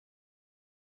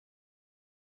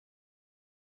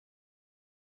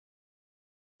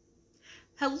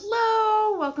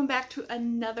Hello, welcome back to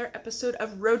another episode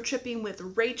of Road Tripping with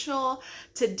Rachel.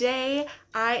 Today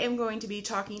I am going to be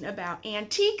talking about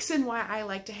antiques and why I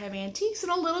like to have antiques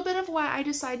and a little bit of why I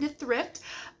decide to thrift,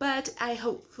 but I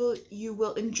hope you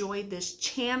will enjoy this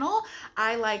channel.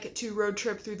 I like to road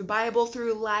trip through the Bible,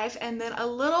 through life, and then a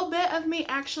little bit of me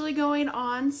actually going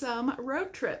on some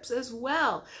road trips as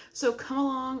well. So come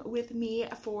along with me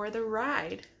for the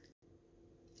ride.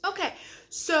 Okay,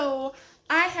 so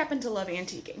I happen to love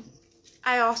antiquing.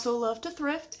 I also love to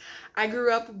thrift. I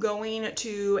grew up going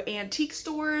to antique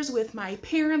stores with my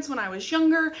parents when I was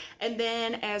younger, and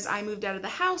then as I moved out of the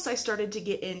house, I started to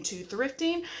get into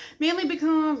thrifting, mainly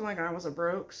because I was a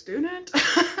broke student.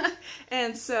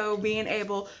 And so being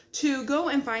able to go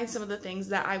and find some of the things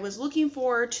that I was looking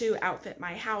for to outfit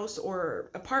my house or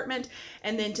apartment,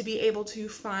 and then to be able to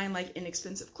find like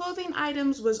inexpensive clothing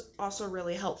items was also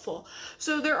really helpful.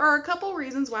 So there are a couple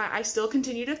reasons why I still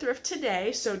continue to thrift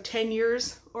today, so 10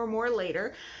 years or more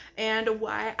later, and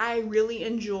why I really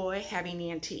enjoy having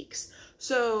antiques.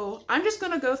 So I'm just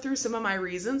going to go through some of my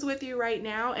reasons with you right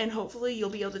now, and hopefully you'll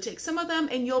be able to take some of them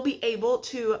and you'll be able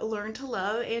to learn to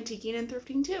love antiquing and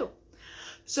thrifting too.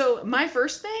 So my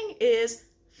first thing is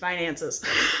finances.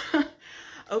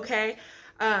 Okay,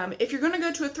 if you're going to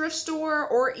go to a thrift store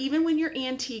or even when you're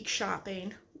antique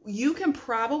shopping, you can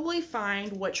probably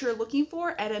find what you're looking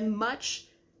for at a much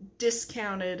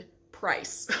discounted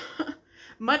price.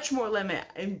 Much more limit,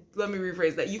 and let me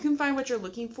rephrase that. You can find what you're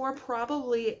looking for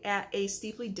probably at a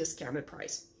steeply discounted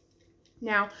price.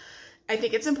 Now, I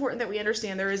think it's important that we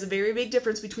understand there is a very big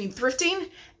difference between thrifting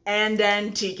and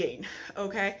antiquing,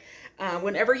 okay?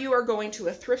 Whenever you are going to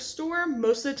a thrift store,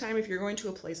 most of the time if you're going to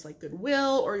a place like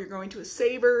Goodwill or you're going to a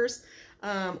Savers,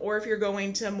 or if you're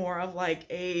going to more of like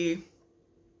a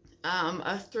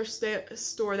thrift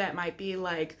store that might be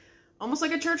like almost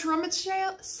like a church rummage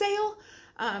sale,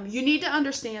 you need to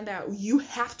understand that you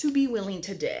have to be willing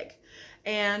to dig.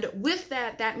 And with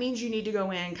that, that means you need to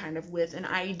go in kind of with an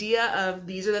idea of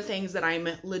these are the things that I'm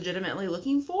legitimately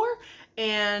looking for,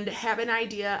 and have an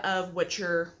idea of what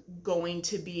you're going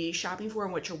to be shopping for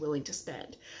and what you're willing to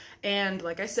spend. And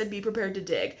like I said, be prepared to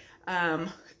dig.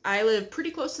 I live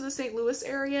pretty close to the St. Louis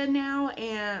area now,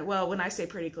 and well, when I say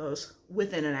pretty close,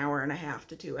 within an hour and a half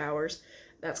to 2 hours.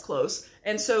 That's close.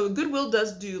 And so Goodwill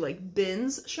does do like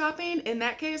bins shopping. In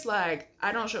that case, like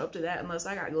I don't show up to that unless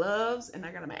I got gloves and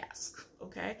I got a mask,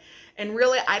 okay? And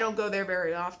really, I don't go there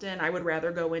very often. I would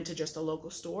rather go into just a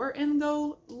local store and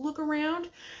go look around,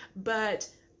 but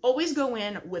always go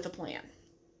in with a plan.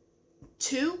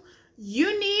 2,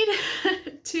 you need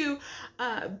to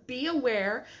be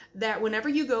aware that whenever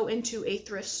you go into a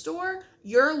thrift store,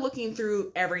 you're looking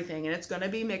through everything and it's going to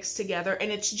be mixed together,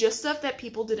 and it's just stuff that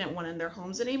people didn't want in their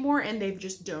homes anymore and they've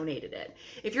just donated it.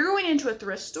 If you're going into a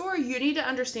thrift store, you need to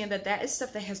understand that that is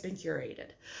stuff that has been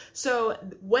curated. So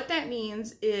what that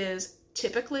means is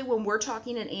typically when we're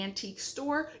talking an antique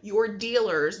store, your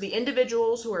dealers, the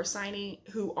individuals who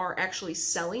are actually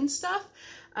selling stuff,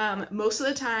 most of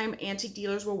the time antique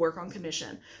dealers will work on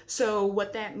commission. So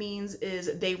what that means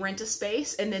is they rent a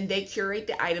space and then they curate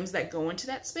the items that go into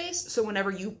that space. So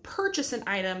whenever you purchase an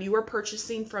item, you are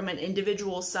purchasing from an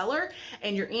individual seller,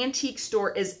 and your antique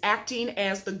store is acting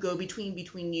as the go-between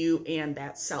between you and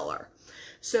that seller.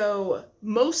 So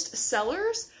most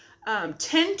sellers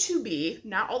tend to be,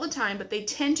 not all the time, but they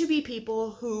tend to be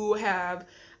people who have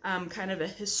kind of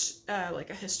like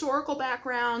a historical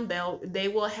background. They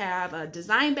will have a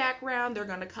design background. They're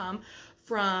going to come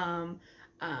from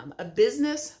a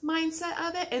business mindset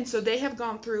of it, and so they have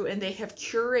gone through and they have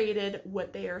curated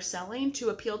what they are selling to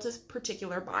appeal to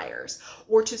particular buyers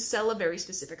or to sell a very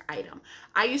specific item.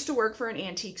 I used to work for an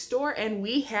antique store, and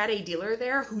we had a dealer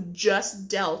there who just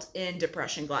dealt in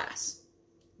depression glass.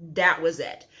 That was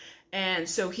it. And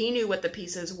so he knew what the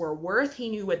pieces were worth, he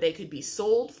knew what they could be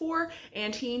sold for,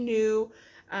 and he knew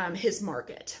his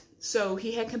market. So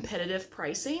he had competitive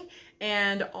pricing,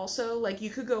 and also like you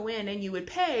could go in and you would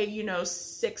pay, you know,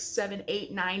 $6, $7,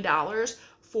 $8, $9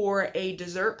 for a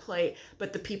dessert plate,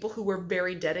 but the people who were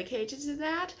very dedicated to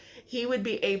that, he would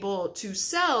be able to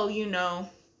sell, you know,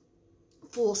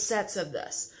 full sets of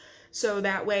this. So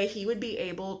that way he would be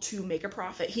able to make a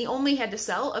profit. He only had to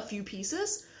sell a few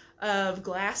pieces of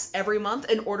glass every month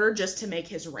in order just to make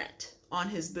his rent on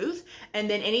his booth, and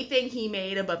then anything he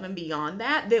made above and beyond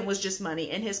that then was just money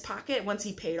in his pocket once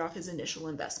he paid off his initial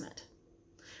investment.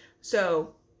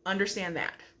 So understand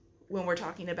that when we're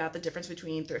talking about the difference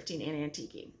between thrifting and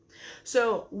antiquing.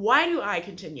 So why do I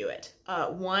continue it?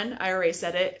 One, I already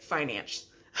said it, finance.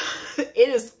 It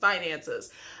is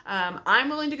finances. I'm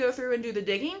willing to go through and do the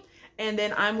digging, and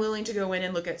then I'm willing to go in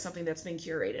and look at something that's been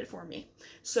curated for me.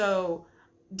 So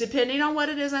depending on what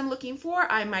it is I'm looking for,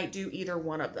 I might do either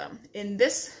one of them. In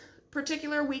this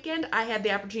particular weekend, I had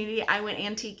the opportunity, I went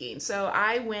antiquing. So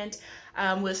I went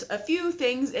with a few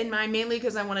things in mind, mainly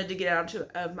because I wanted to get out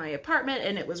of my apartment,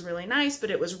 and it was really nice,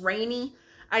 but it was rainy.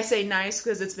 I say nice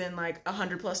because it's been like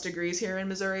 100+ degrees here in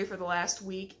Missouri for the last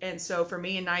week. And so for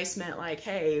me, nice meant like,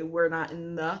 hey, we're not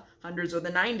in the hundreds or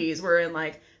the 90s. We're in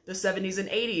like the 70s and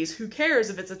 80s. Who cares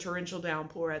if it's a torrential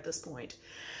downpour at this point?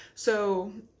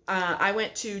 So I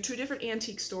went to 2 different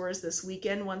antique stores this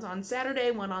weekend. One's on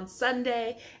Saturday, one on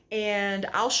Sunday, and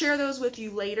I'll share those with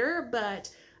you later, but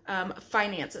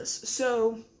finances.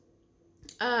 So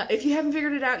if you haven't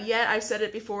figured it out yet, I've said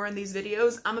it before in these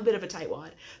videos, I'm a bit of a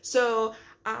tightwad. So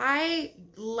I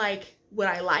like what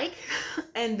I like,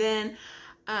 and then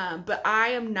but I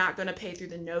am not going to pay through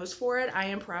the nose for it. I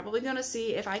am probably going to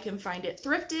see if I can find it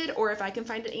thrifted or if I can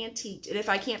find it antiqued. And if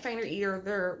I can't find it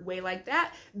either way like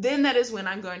that, then that is when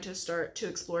I'm going to start to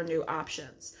explore new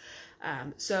options.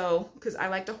 Because I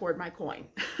like to hoard my coin.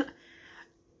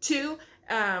 2,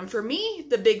 for me,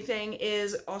 the big thing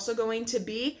is also going to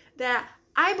be that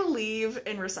I believe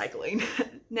in recycling.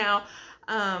 Now,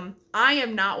 I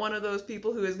am not one of those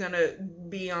people who is going to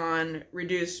be on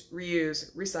reduce,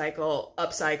 reuse, recycle,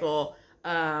 upcycle,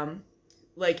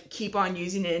 like keep on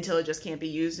using it until it just can't be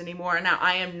used anymore. Now,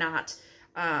 I am not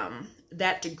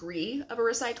that degree of a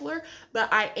recycler, but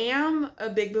I am a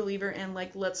big believer in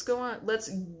like, let's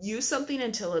use something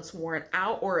until it's worn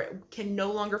out or it can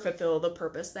no longer fulfill the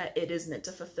purpose that it is meant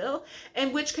to fulfill.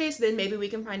 In which case, then maybe we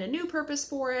can find a new purpose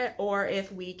for it, or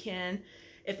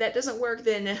if that doesn't work,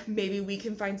 then maybe we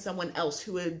can find someone else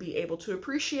who would be able to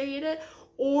appreciate it.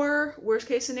 Or worst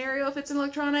case scenario, if it's an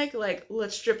electronic, like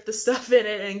let's strip the stuff in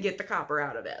it and get the copper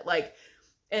out of it. Like,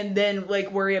 and then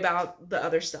like worry about the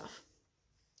other stuff.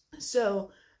 So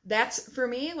that's for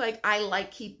me, like I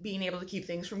like being able to keep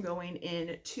things from going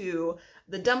into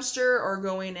the dumpster or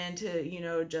going into, you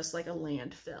know, just like a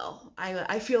landfill.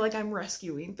 I feel like I'm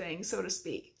rescuing things, so to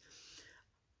speak.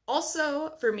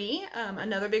 Also, for me,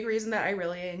 another big reason that I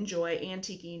really enjoy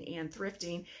antiquing and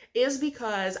thrifting is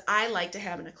because I like to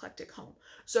have an eclectic home.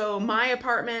 So my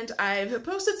apartment, I've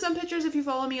posted some pictures if you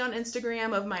follow me on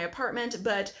Instagram of my apartment,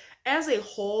 but as a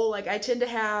whole, like I tend to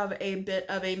have a bit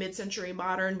of a mid-century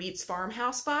modern meets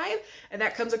farmhouse vibe, and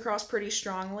that comes across pretty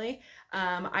strongly.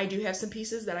 I do have some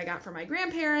pieces that I got from my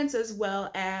grandparents, as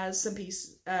well as some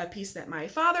piece that my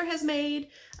father has made,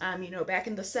 you know, back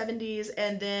in the 70s.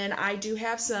 And then I do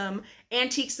have some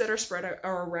antiques that are spread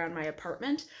around my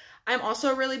apartment. I'm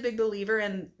also a really big believer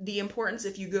in the importance,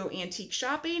 if you go antique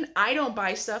shopping, I don't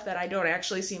buy stuff that I don't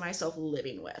actually see myself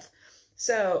living with.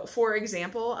 So, for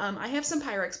example, I have some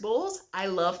Pyrex bowls. I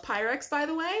love Pyrex, by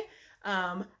the way.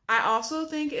 I also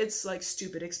think it's like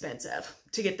stupid expensive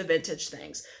to get the vintage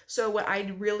things. So what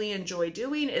I really enjoy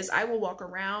doing is I will walk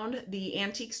around the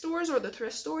antique stores or the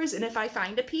thrift stores, and if I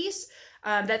find a piece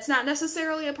that's not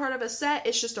necessarily a part of a set,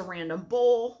 it's just a random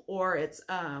bowl, or it's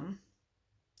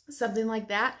something like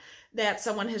that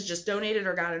someone has just donated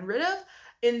or gotten rid of.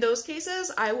 In those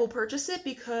cases, I will purchase it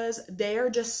because they are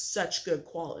just such good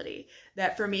quality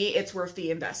that for me, it's worth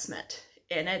the investment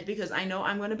in it, because I know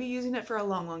I'm going to be using it for a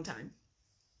long, long time.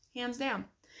 Hands down.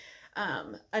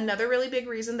 Another really big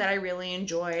reason that I really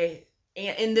enjoy,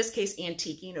 in this case,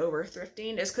 antiquing over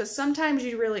thrifting, is because sometimes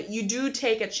you do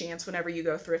take a chance whenever you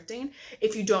go thrifting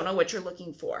if you don't know what you're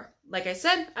looking for. Like I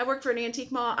said, I worked for an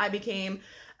antique mall. I became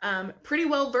pretty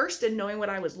well versed in knowing what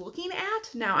I was looking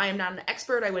at. Now, I am not an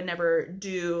expert. I would never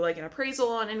do like an appraisal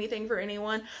on anything for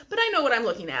anyone, but I know what I'm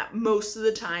looking at most of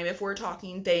the time if we're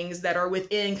talking things that are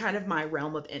within kind of my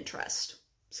realm of interest.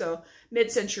 So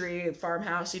mid-century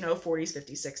farmhouse, you know, 40s,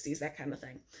 50s, 60s, that kind of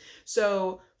thing.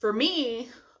 So for me,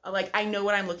 like I know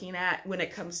what I'm looking at when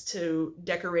it comes to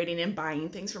decorating and buying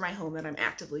things for my home that I'm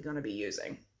actively going to be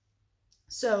using.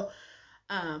 So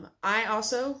I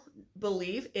also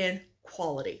believe in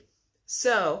quality.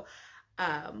 So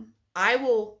I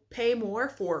will pay more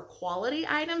for quality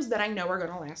items that I know are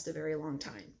going to last a very long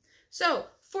time. So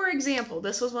for example,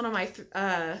 this was one of my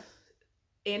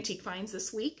antique finds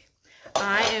this week.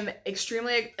 I am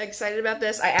extremely excited about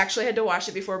this. I actually had to wash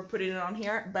it before putting it on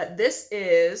here, but this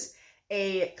is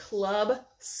a club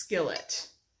skillet.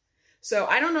 So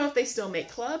I don't know if they still make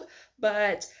club,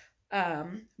 but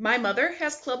my mother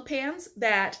has club pans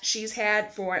that she's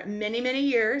had for many, many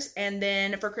years. And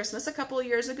then for Christmas a couple of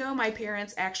years ago, my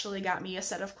parents actually got me a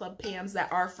set of club pans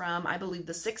that are from, I believe,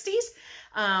 the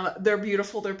 60s. They're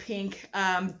beautiful. They're pink.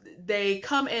 They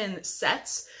come in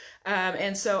sets.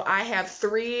 And so I have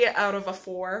 3 out of a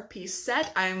 4-piece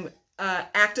set. I'm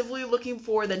actively looking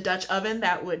for the Dutch oven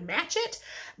that would match it,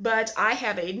 but I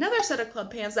have another set of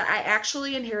club pans that I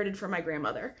actually inherited from my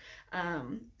grandmother.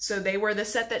 So they were the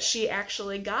set that she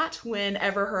actually got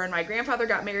whenever her and my grandfather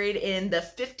got married in the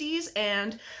 50s,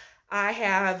 and I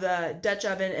have the Dutch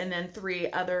oven and then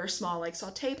 3 other small like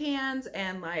saute pans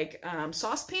and like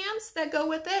saucepans that go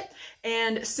with it.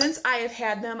 And since I have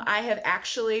had them, I have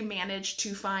actually managed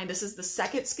to find, this is the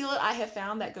second skillet I have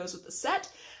found that goes with the set.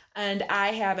 And I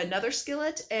have another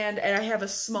skillet and I have a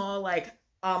small like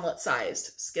omelet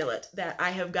sized skillet that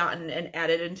I have gotten and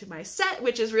added into my set,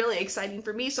 which is really exciting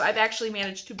for me. So I've actually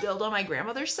managed to build on my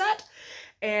grandmother's set.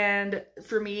 And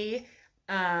for me,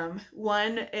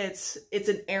 one, it's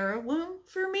an heirloom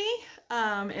for me.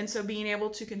 And so being able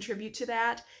to contribute to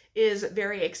that is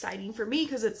very exciting for me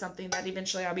because it's something that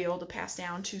eventually I'll be able to pass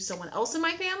down to someone else in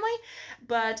my family.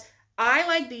 But I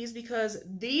like these because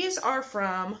these are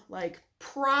from like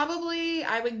probably,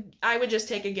 I would just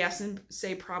take a guess and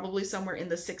say probably somewhere in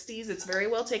the 60s. It's very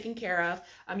well taken care of.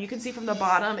 You can see from the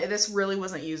bottom, this really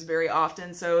wasn't used very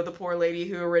often. So the poor lady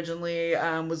who originally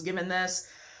was given this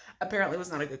apparently was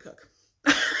not a good cook.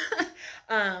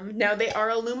 Now they are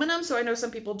aluminum, so I know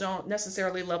some people don't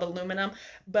necessarily love aluminum,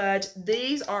 but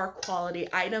these are quality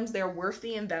items. They're worth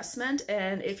the investment,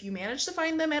 and if you manage to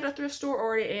find them at a thrift store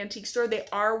or an antique store, they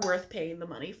are worth paying the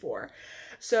money for.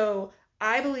 So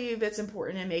I believe it's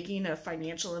important in making a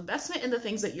financial investment in the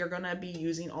things that you're going to be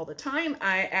using all the time.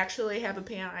 I actually have a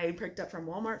pan I picked up from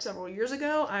Walmart several years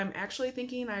ago. I'm actually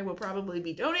thinking I will probably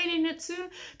be donating it soon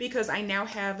because I now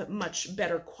have much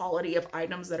better quality of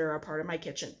items that are a part of my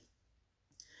kitchen.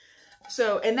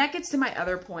 So, and that gets to my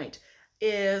other point,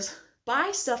 is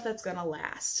buy stuff that's going to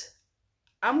last.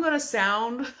 I'm going to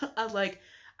sound like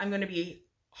I'm going to be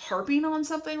harping on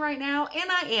something right now, and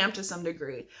I am to some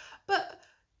degree, but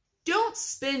don't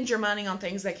spend your money on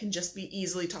things that can just be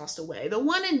easily tossed away. The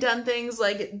one and done things,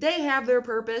 like, they have their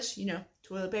purpose, you know,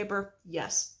 toilet paper,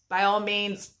 yes, by all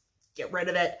means, get rid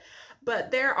of it. But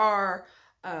there are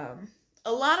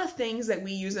a lot of things that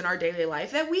we use in our daily life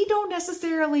that we don't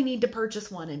necessarily need to purchase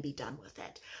one and be done with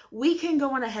it. We can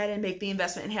go on ahead and make the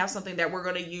investment and have something that we're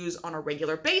going to use on a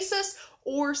regular basis,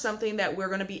 or something that we're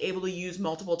going to be able to use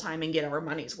multiple times and get our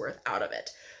money's worth out of it.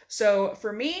 So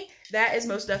for me, that is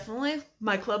most definitely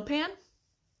my club pan.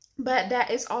 But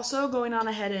that is also going on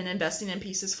ahead and investing in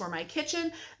pieces for my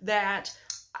kitchen that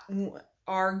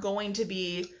are going to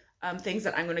be things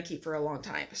that I'm going to keep for a long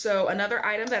time. So another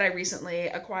item that I recently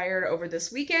acquired over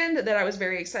this weekend that I was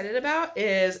very excited about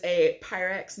is a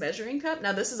Pyrex measuring cup.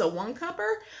 Now this is a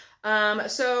 1-cupper.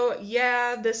 So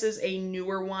yeah, this is a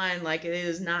newer one. Like, it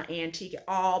is not antique at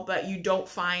all, but you don't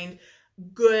find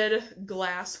good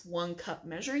glass 1-cup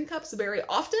measuring cups very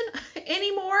often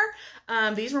anymore.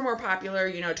 These were more popular,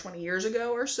 you know, 20 years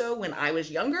ago or so when I was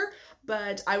younger.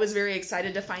 But I was very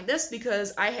excited to find this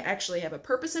because I actually have a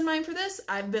purpose in mind for this.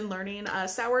 I've been learning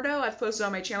sourdough. I've posted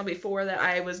on my channel before that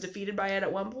I was defeated by it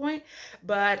at one point,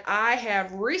 but I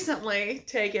have recently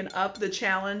taken up the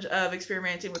challenge of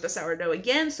experimenting with the sourdough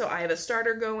again. So I have a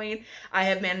starter going. I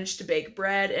have managed to bake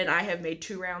bread, and I have made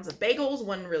 2 rounds of bagels.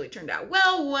 One really turned out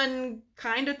well. One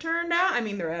kind of turned out. I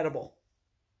mean, they're edible.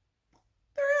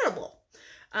 They're edible.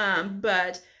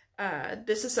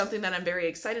 This is something that I'm very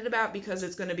excited about because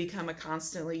it's going to become a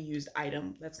constantly used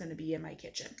item that's going to be in my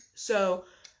kitchen. So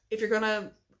if you're going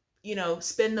to, you know,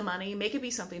 spend the money, make it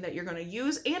be something that you're going to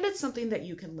use, and it's something that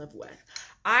you can live with.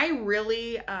 I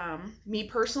really, me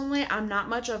personally, I'm not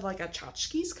much of like a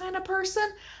tchotchkes kind of person.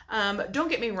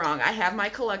 Don't get me wrong. I have my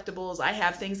collectibles. I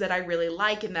have things that I really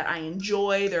like and that I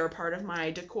enjoy. They're a part of my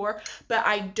decor, but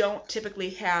I don't typically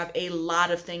have a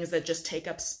lot of things that just take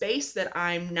up space that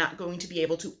I'm not going to be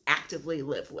able to actively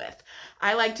live with.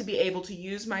 I like to be able to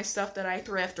use my stuff that I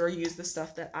thrift or use the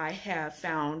stuff that I have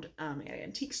found at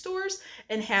antique stores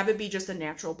and have it be just a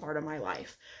natural part of my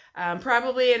life.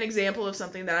 Probably an example of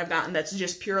something that I've gotten that's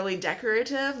just purely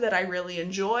decorative that I really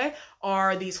enjoy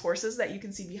are these horses that you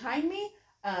can see behind me.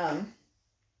 I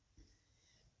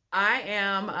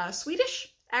am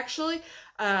Swedish, actually.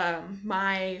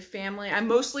 My family, I'm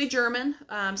mostly German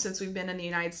since we've been in the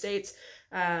United States,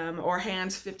 or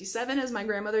Hans 57 as my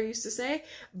grandmother used to say,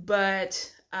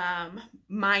 but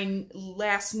my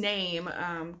last name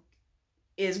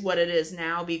is what it is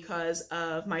now because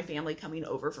of my family coming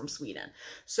over from Sweden.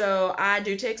 So I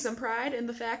do take some pride in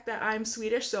the fact that I'm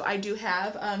Swedish. So I do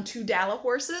have 2 Dalla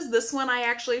horses. This one I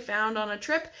actually found on a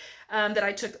trip that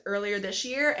I took earlier this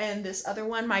year, and this other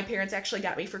one my parents actually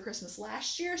got me for Christmas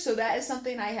last year. So that is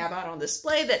something I have out on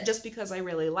display that just because I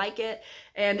really like it,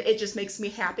 and it just makes me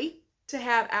happy to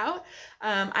have out.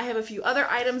 I have a few other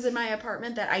items in my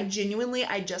apartment that I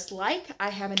just like. I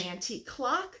have an antique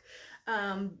clock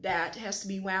that has to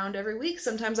be wound every week.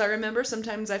 Sometimes I remember,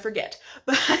 sometimes I forget,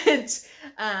 but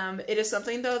it is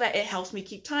something though that it helps me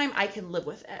keep time. I can live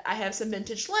with it. I have some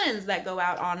vintage linens that go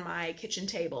out on my kitchen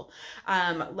table.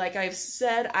 Like I've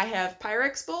said, I have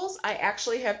Pyrex bowls. I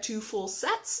actually have 2 full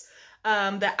sets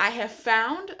that I have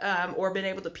found or been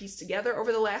able to piece together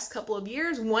over the last couple of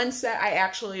years. One set I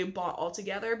actually bought all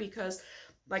together because,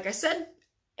 like I said,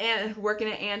 and working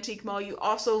at Antique Mall, you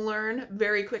also learn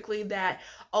very quickly that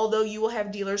although you will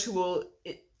have dealers who will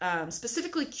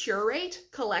specifically curate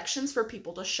collections for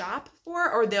people to shop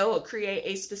for, or they'll create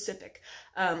a specific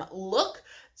look,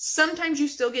 sometimes you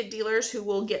still get dealers who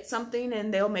will get something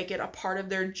and they'll make it a part of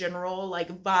their general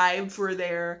like vibe for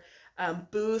their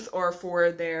booth or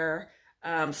for their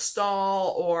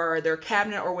stall or their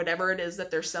cabinet or whatever it is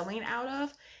that they're selling out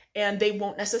of, and they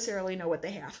won't necessarily know what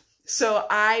they have. So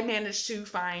I managed to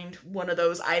find one of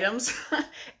those items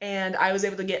and I was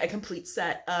able to get a complete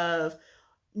set of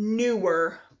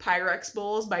newer Pyrex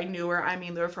bowls. By newer, I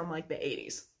mean they're from like the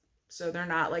 80s. So they're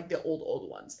not like the old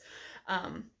ones.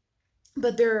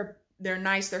 But they're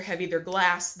nice, they're heavy, they're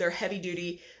glass, they're heavy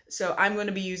duty. So I'm going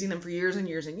to be using them for years and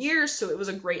years and years. So it was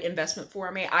a great investment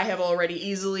for me. I have already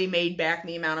easily made back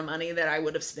the amount of money that I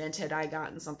would have spent had I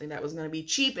gotten something that was going to be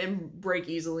cheap and break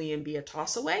easily and be a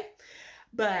toss away.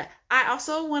 But I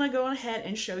also want to go ahead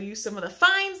and show you some of the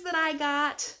finds that I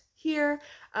got here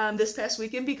this past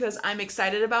weekend because I'm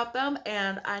excited about them,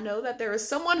 and I know that there is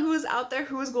someone who is out there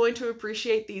who is going to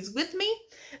appreciate these with me.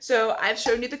 So I've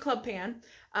shown you the club pan.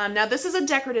 Now this is a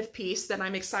decorative piece that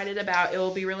I'm excited about. It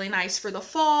will be really nice for the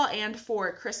fall and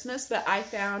for Christmas, but I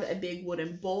found a big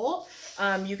wooden bowl.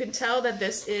 You can tell that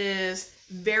this is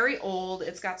very old.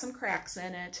 It's got some cracks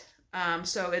in it.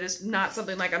 So it is not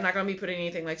something like, I'm not going to be putting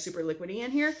anything like super liquidy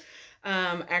in here.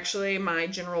 Actually, my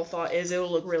general thought is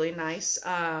it'll look really nice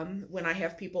when I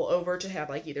have people over to have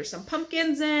like either some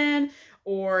pumpkins in,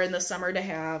 or in the summer to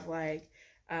have like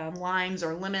limes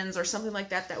or lemons or something like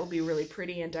that. That will be really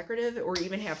pretty and decorative, or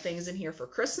even have things in here for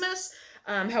Christmas.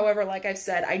 However, like I've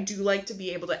said, I do like to be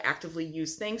able to actively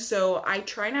use things. So I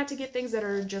try not to get things that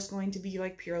are just going to be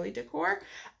like purely decor.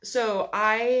 So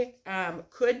I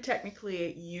could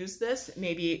technically use this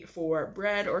maybe for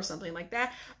bread or something like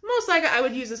that. Most likely I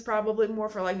would use this probably more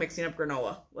for like mixing up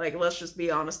granola. Like, let's just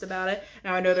be honest about it.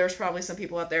 Now I know there's probably some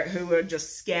people out there who would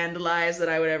just scandalize that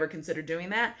I would ever consider doing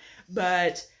that.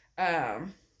 But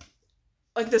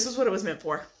like, this is what it was meant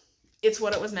for. It's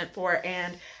what it was meant for.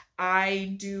 And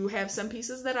I do have some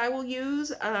pieces that I will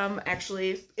use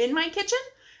actually in my kitchen,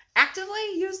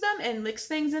 actively use them and mix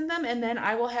things in them, and then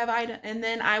I will have and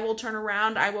then I will turn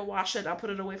around, I will wash it, I'll put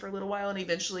it away for a little while, and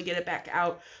eventually get it back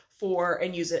out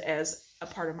and use it as a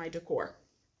part of my decor.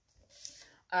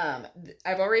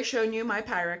 I've already shown you my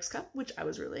Pyrex cup, which I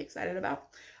was really excited about.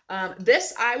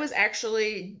 This, I was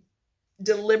actually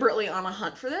deliberately on a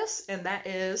hunt for this, and that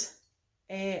is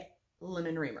a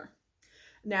lemon reamer.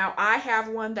 Now, I have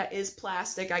one that is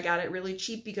plastic. I got it really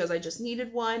cheap because I just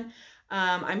needed one.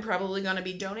 I'm probably going to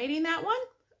be donating that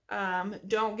one.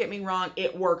 Don't get me wrong,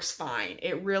 it works fine.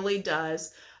 It really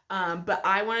does. But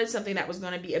I wanted something that was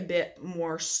going to be a bit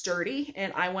more sturdy,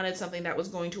 and I wanted something that was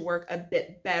going to work a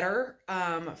bit better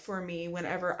for me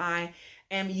whenever I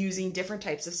am using different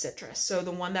types of citrus. So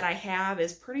the one that I have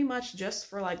is pretty much just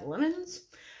for like lemons.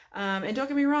 And don't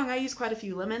get me wrong, I use quite a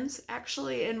few lemons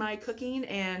actually in my cooking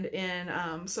and in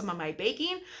some of my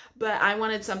baking, but I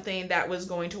wanted something that was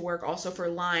going to work also for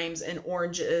limes and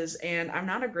oranges, and I'm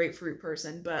not a grapefruit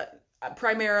person, but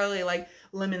primarily like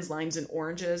lemons, limes, and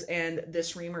oranges, and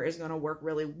this reamer is going to work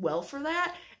really well for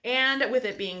that. And with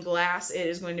it being glass, it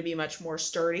is going to be much more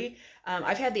sturdy.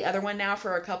 I've had the other one now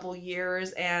for a couple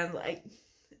years, and like,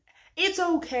 it's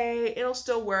okay, it'll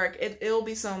still work. It'll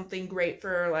be something great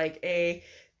for like a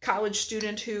college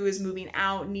student who is moving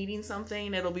out needing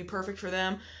something. It'll be perfect for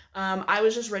them. I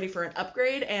was just ready for an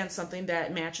upgrade and something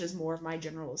that matches more of my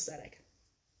general aesthetic.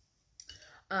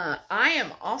 I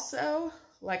am also,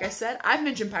 like I said, I've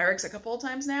mentioned Pyrex a couple of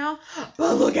times now,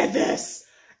 but look at this.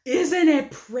 Isn't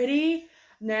it pretty?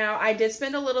 Now, I did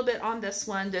spend a little bit on this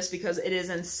one just because it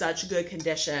is in such good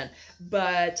condition,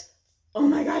 but oh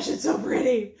my gosh, it's so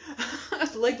pretty.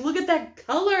 Like, look at that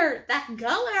color,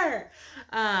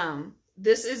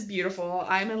 this is beautiful.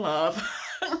 I'm in love.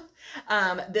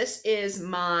 This is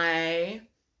my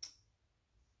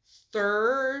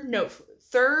third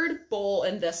bowl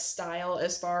in this style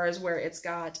as far as where it's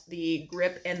got the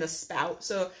grip and the spout.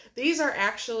 So these are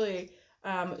actually,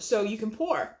 so you can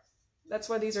pour. That's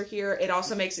why these are here. It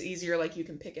also makes it easier, like you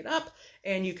can pick it up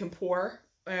and you can pour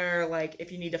or like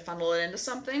if you need to funnel it into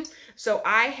something. So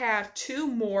I have 2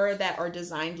 more that are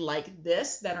designed like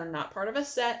this that are not part of a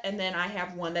set, and then I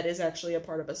have one that is actually a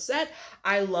part of a set.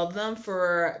 I love them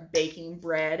for baking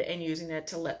bread and using it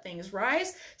to let things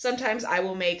rise. Sometimes I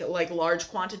will make like large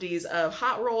quantities of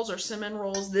hot rolls or cinnamon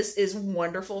rolls. This is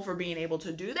wonderful for being able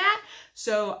to do that.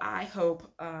 So I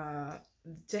hope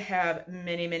to have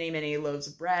many, many, many loaves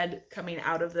of bread coming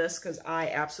out of this, because I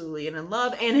absolutely am in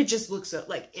love, and it just looks so,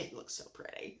 like, it looks so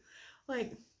pretty.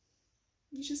 Like,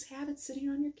 you just have it sitting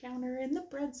on your counter, and the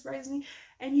bread's rising,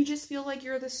 and you just feel like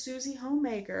you're the Susie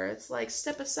homemaker. It's like,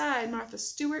 step aside, Martha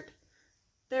Stewart.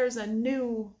 There's a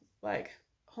new, like,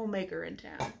 homemaker in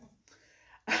town.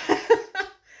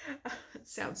 It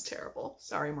sounds terrible.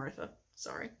 Sorry, Martha.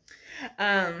 Sorry.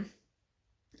 I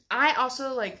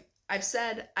also, like, I've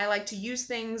said I like to use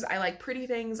things. I like pretty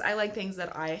things. I like things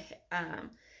that I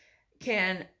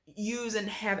can use and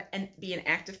have and be an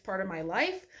active part of my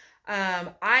life.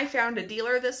 I found a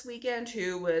dealer this weekend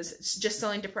who was just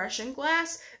selling depression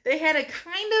glass. They had a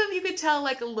kind of, you could tell,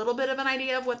 like a little bit of an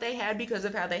idea of what they had because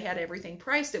of how they had everything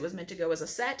priced. It was meant to go as a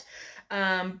set,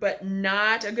 but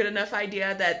not a good enough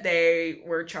idea that they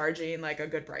were charging like a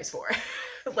good price for it.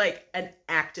 Like an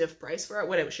active price for it,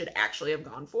 what it should actually have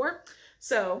gone for.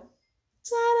 So,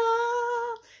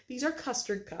 ta-da! These are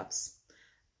custard cups.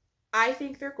 I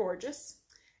think they're gorgeous,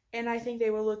 and I think they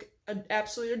will look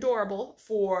absolutely adorable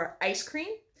for ice cream,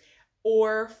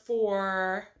 or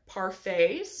for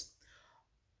parfaits,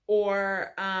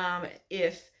 or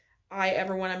if I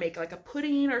ever want to make like a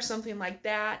pudding or something like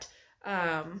that.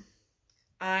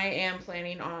 I am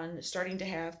planning on starting to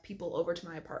have people over to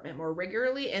my apartment more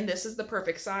regularly, and this is the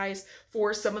perfect size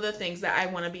for some of the things that I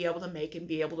want to be able to make and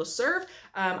be able to serve.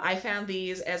 I found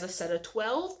these as a set of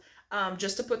 12.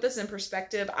 Just to put this in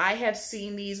perspective, I have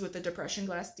seen these with the depression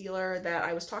glass dealer that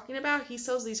I was talking about. He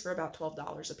sells these for about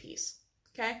 $12 a piece.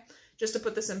 Okay? Just to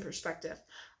put this in perspective.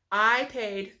 I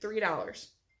paid $3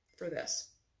 for this.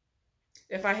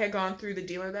 If I had gone through the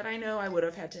dealer that I know, I would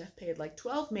have had to have paid like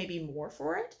 12, maybe more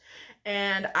for it.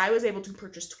 And I was able to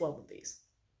purchase 12 of these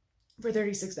for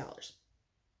 $36.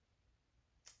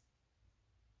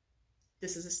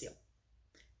 This is a steal.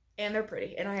 And they're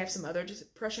pretty. And I have some other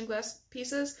depression glass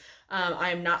pieces.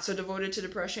 I am not so devoted to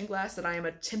depression glass that I am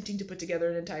attempting to put together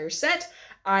an entire set.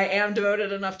 I am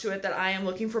devoted enough to it that I am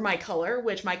looking for my color,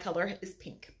 which my color is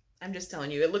pink. I'm just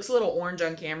telling you, it looks a little orange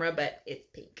on camera, but it's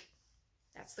pink.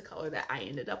 That's the color that I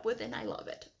ended up with, and I love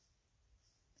it.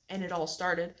 And it all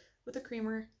started with a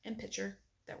creamer and pitcher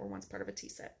that were once part of a tea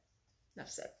set. Enough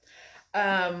said.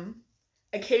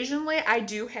 Occasionally, I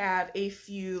do have a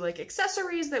few like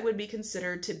accessories that would be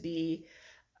considered to be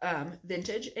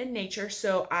vintage in nature.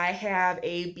 So I have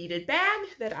a beaded bag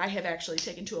that I have actually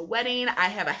taken to a wedding. I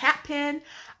have a hat pin,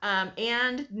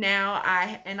 and now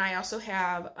I also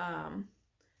have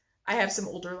I have some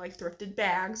older like thrifted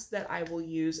bags that I will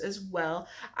use as well.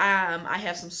 I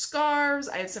have some scarves,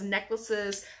 I have some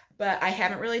necklaces, but I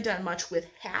haven't really done much with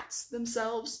hats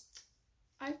themselves.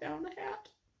 I found a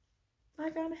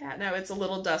hat. Now it's a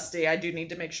little dusty. I do need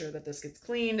to make sure that this gets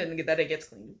cleaned and that it gets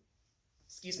cleaned,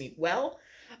 excuse me, well.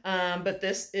 But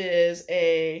this is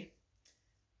a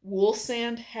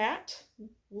woolsand hat.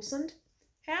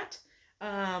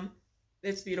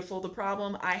 It's beautiful. The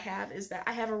problem I have is that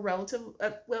I have a relative,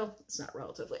 well, it's not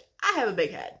relatively, I have a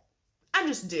big head. I'm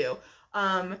just due.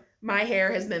 My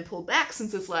hair has been pulled back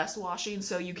since its last washing,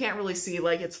 so you can't really see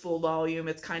like its full volume.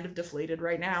 It's kind of deflated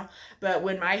right now. But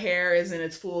when my hair is in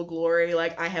its full glory,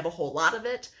 like I have a whole lot of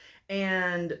it,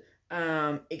 and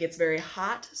it gets very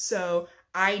hot. So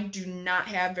I do not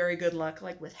have very good luck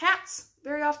like with hats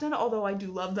very often, although I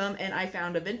do love them. And I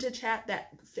found a vintage hat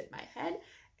that fit my head,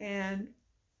 and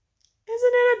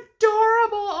isn't it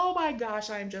adorable? Oh my gosh,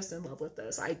 I'm just in love with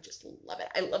this. I just love it.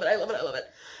 I love it. I love it. I love it.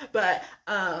 But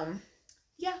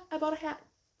yeah, I bought a hat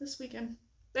this weekend.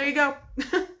 There you go.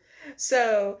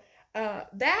 So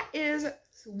that is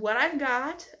what I've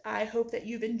got. I hope that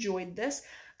you've enjoyed this.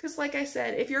 Because like I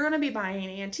said, if you're going to be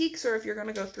buying antiques or if you're going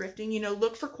to go thrifting, you know,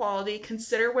 look for quality,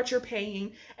 consider what you're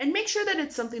paying, and make sure that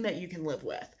it's something that you can live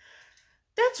with.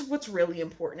 That's what's really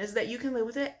important, is that you can live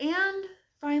with it, and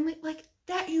finally, like,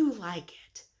 that you like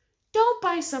it. Don't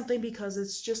buy something because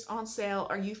it's just on sale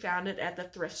or you found it at the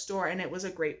thrift store and it was a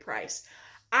great price.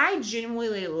 I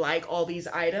genuinely like all these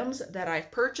items that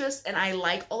I've purchased, and I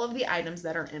like all of the items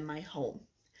that are in my home.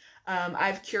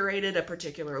 I've curated a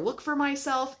particular look for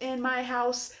myself in my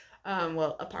house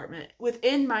apartment,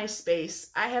 within my space,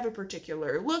 I have a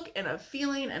particular look and a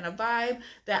feeling and a vibe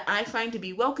that I find to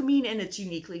be welcoming, and it's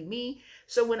uniquely me.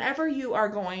 So whenever you are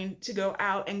going to go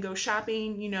out and go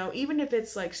shopping, you know, even if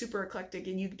it's like super eclectic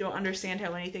and you don't understand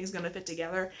how anything's going to fit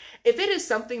together, if it is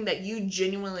something that you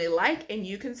genuinely like and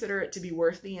you consider it to be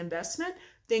worth the investment,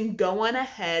 then go on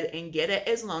ahead and get it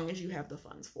as long as you have the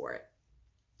funds for it.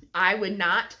 I would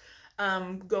not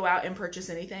go out and purchase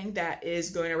anything that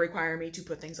is going to require me to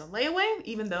put things on layaway,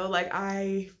 even though like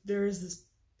there's this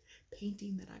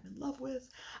painting that I'm in love with.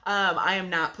 I am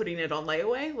not putting it on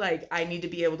layaway. Like, I need to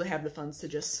be able to have the funds to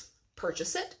just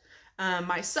purchase it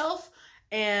myself,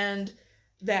 and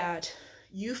that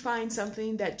you find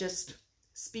something that just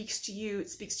speaks to you, it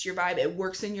speaks to your vibe, it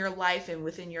works in your life and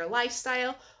within your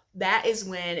lifestyle. That is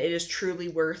when it is truly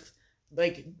worth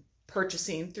like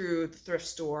purchasing through the thrift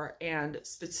store, and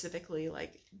specifically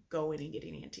like going and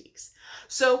getting antiques.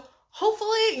 So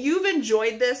hopefully you've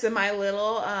enjoyed this and my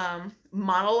little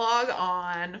monologue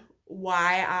on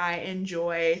why I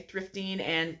enjoy thrifting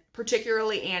and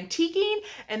particularly antiquing,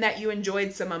 and that you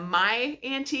enjoyed some of my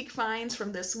antique finds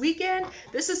from this weekend.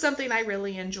 This is something I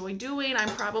really enjoy doing. I'm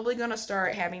probably going to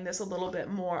start having this a little bit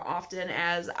more often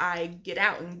as I get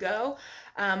out and go.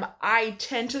 I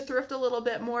tend to thrift a little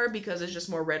bit more because it's just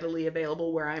more readily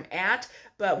available where I'm at.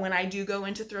 But when I do go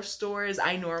into thrift stores,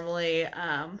 I normally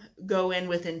go in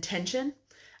with intention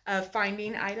of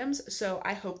finding items. So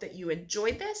I hope that you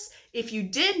enjoyed this. If you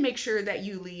did, make sure that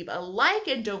you leave a like,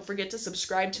 and don't forget to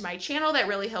subscribe to my channel. That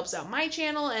really helps out my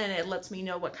channel, and it lets me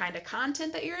know what kind of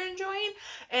content that you're enjoying.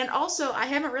 And also, I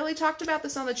haven't really talked about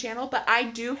this on the channel, but I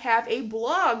do have a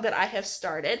blog that I have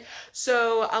started.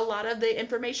 So a lot of the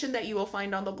information that you will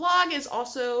find on the blog is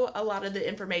also a lot of the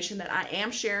information that I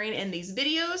am sharing in these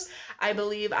videos. I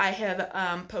believe I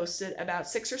have posted about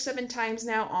 6 or 7 times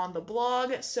now on the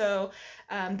blog. So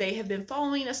they have been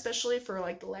following, especially for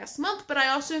like the last month, but I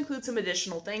also include some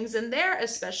additional things in there,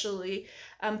 especially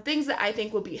things that I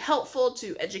think will be helpful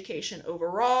to education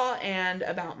overall, and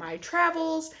about my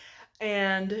travels,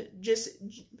 and just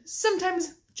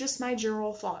sometimes just my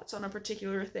general thoughts on a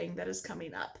particular thing that is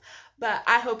coming up. But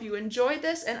I hope you enjoyed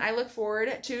this, and I look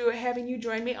forward to having you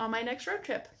join me on my next road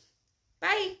trip.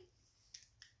 Bye!